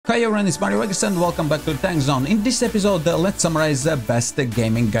Hi everyone, it's Mario and welcome back to Tank Zone. In this episode, let's summarize the best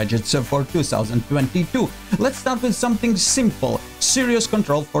gaming gadgets for 2022. Let's start with something simple. Serious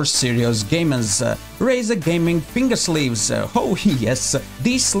control for serious gamers. Razer gaming finger sleeves. Oh yes,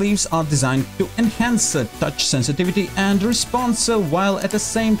 these sleeves are designed to enhance touch sensitivity and response while at the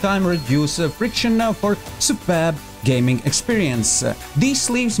same time reduce friction for superb gaming experience. These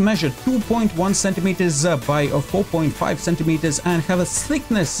sleeves measure 2.1 centimeters by 4.5 centimeters and have a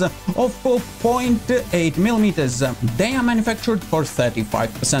thickness of 0.8 millimeters. They are manufactured for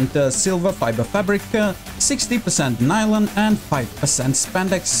 35% silver fiber fabric, 60% nylon and 5%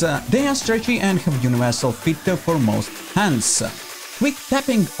 spandex. They are stretchy and have universal fit for most hands. Quick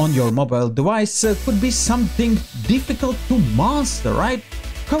tapping on your mobile device could be something difficult to master, right?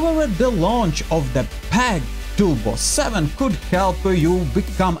 However, the launch of the PEG Turbo 7 could help you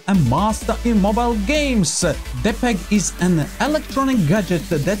become a master in mobile games. The PEG is an electronic gadget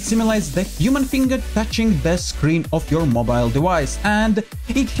that simulates the human finger touching the screen of your mobile device, and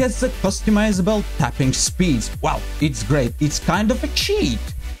it has customizable tapping speeds. Wow, it's great, it's kind of a cheat.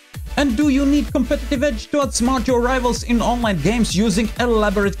 And do you need competitive edge to outsmart your rivals in online games using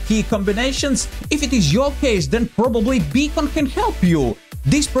elaborate key combinations? If it is your case, then probably Beacon can help you.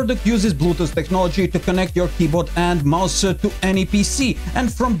 This product uses Bluetooth technology to connect your keyboard and mouse to any PC,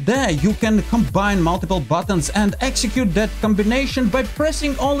 and from there you can combine multiple buttons and execute that combination by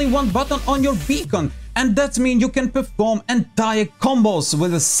pressing only one button on your Beacon, and that means you can perform entire combos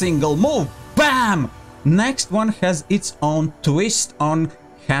with a single move. BAM! Next one has its own twist on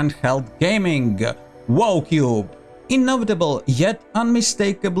handheld gaming. WoWCube. Innovatable yet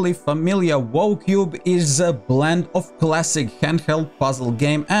unmistakably familiar, WoWCube is a blend of classic handheld puzzle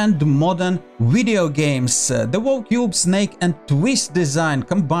game and modern video games. The WoWCube snake and twist design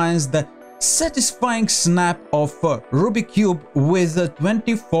combines the satisfying snap of Rubik Cube with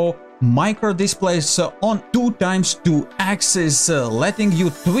 24 micro displays on 2x2 axes, letting you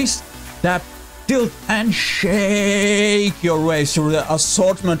twist, tap, tilt and shake your way through the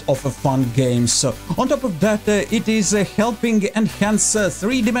assortment of fun games. On top of that, it is helping enhance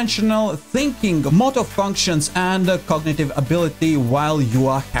three-dimensional thinking, motor functions and cognitive ability while you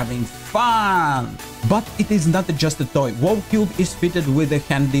are having fun. But it is not just a toy. WoWCube is fitted with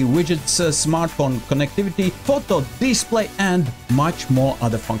handy widgets, smartphone connectivity, photo display and much more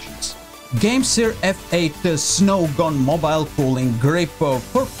other functions. GameSir F8 Snow Gone Mobile Cooling Grip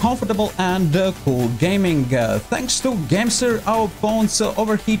for comfortable and cool gaming. Thanks to GameSir, our phones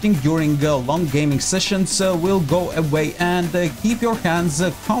overheating during long gaming sessions will go away and keep your hands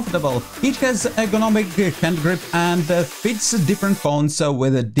comfortable. It has ergonomic hand grip and fits different phones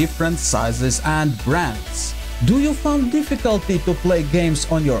with different sizes and brands. Do you find difficulty to play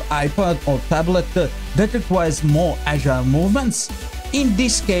games on your iPad or tablet that requires more agile movements? In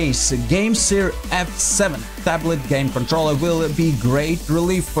this case, GameSir F7 tablet game controller will be great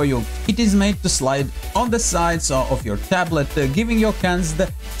relief for you. It is made to slide on the sides of your tablet, giving your hands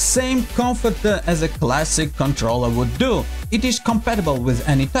the same comfort as a classic controller would do. It is compatible with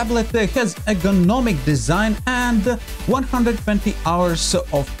any tablet, has ergonomic design and 120 hours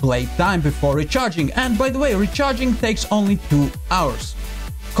of playtime before recharging. And by the way, recharging takes only 2 hours.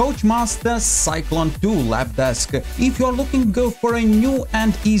 CoachMaster Cyclone 2 Lap Desk. If you are looking for a new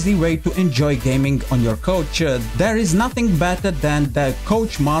and easy way to enjoy gaming on your couch, there is nothing better than the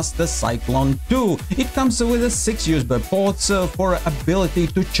CoachMaster Cyclone 2. It comes with 6 USB ports for ability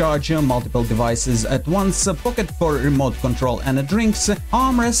to charge multiple devices at once, pocket for remote control and drinks,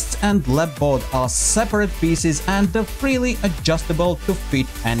 armrests and lap board are separate pieces and freely adjustable to fit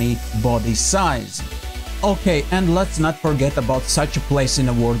any body size. Okay, and let's not forget about such a place in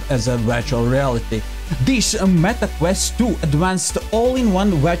the world as a virtual reality. This Meta Quest 2 advanced all-in-one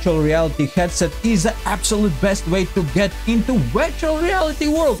virtual reality headset is the absolute best way to get into virtual reality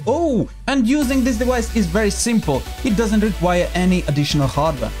world. Oh, and using this device is very simple. It doesn't require any additional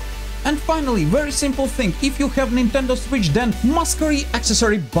hardware. And finally, very simple thing, if you have Nintendo Switch, then Muskery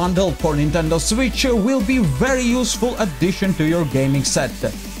accessory bundle for Nintendo Switch will be very useful addition to your gaming set.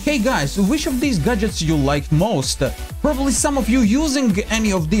 Hey guys, which of these gadgets you like most? Probably some of you using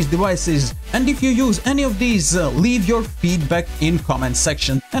any of these devices, and if you use any of these, leave your feedback in comment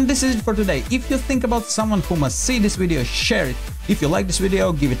section. And this is it for today. If you think about someone who must see this video, share it. If you like this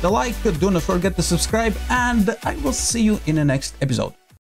video, give it a like, do not forget to subscribe, and I will see you in the next episode.